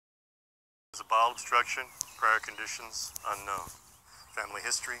of bowel obstruction, prior conditions, unknown. Family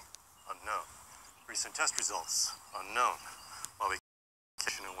history, unknown. Recent test results, unknown. While we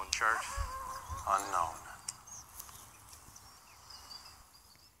in one chart, unknown.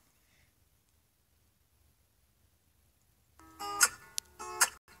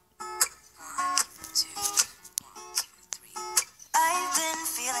 I've been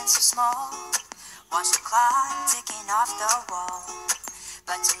feeling so small. Watch the clock ticking off the wall.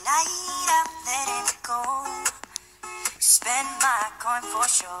 But tonight I'm letting it go. Spend my coin for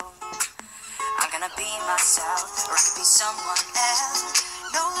sure. I'm gonna be myself, or I could be someone else.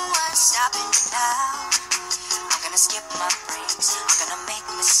 No one's stopping me now. I'm gonna skip my breaks. I'm gonna make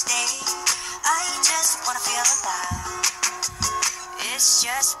mistakes. I just wanna feel alive. It's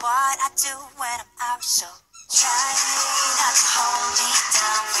just what I do when I'm out, so try not to hold me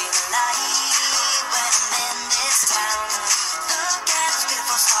down. Feel alive when I'm in this town. Look at those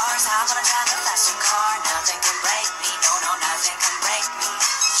beautiful stars. I wanna drive a faster car. Nothing can break me. No, no, nothing can break me.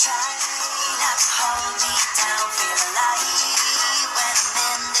 Try not to hold me down. Feel alive when I'm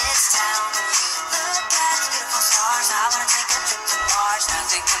in this town. Look at those beautiful stars. I wanna take a trip to Mars.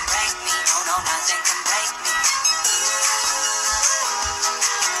 Nothing can break me. No, no, nothing can break me.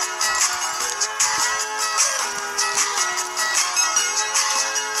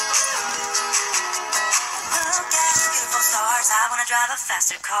 I wanna drive a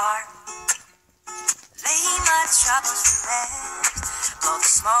faster car. Lay my troubles to rest. Blow the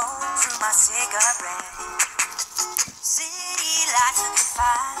smoke through my cigarette. City lights looking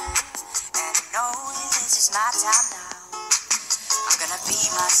fine, and I know this is my time now. I'm gonna be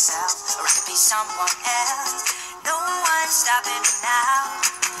myself, or I could be someone else. No one's stopping me now.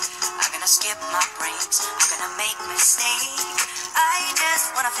 I'm gonna skip my breaks. I'm gonna make mistakes. I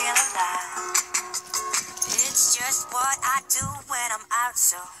just wanna feel alive. It's just what I do when I'm out,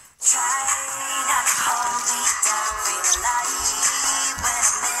 so try not to hold me down. Feel alive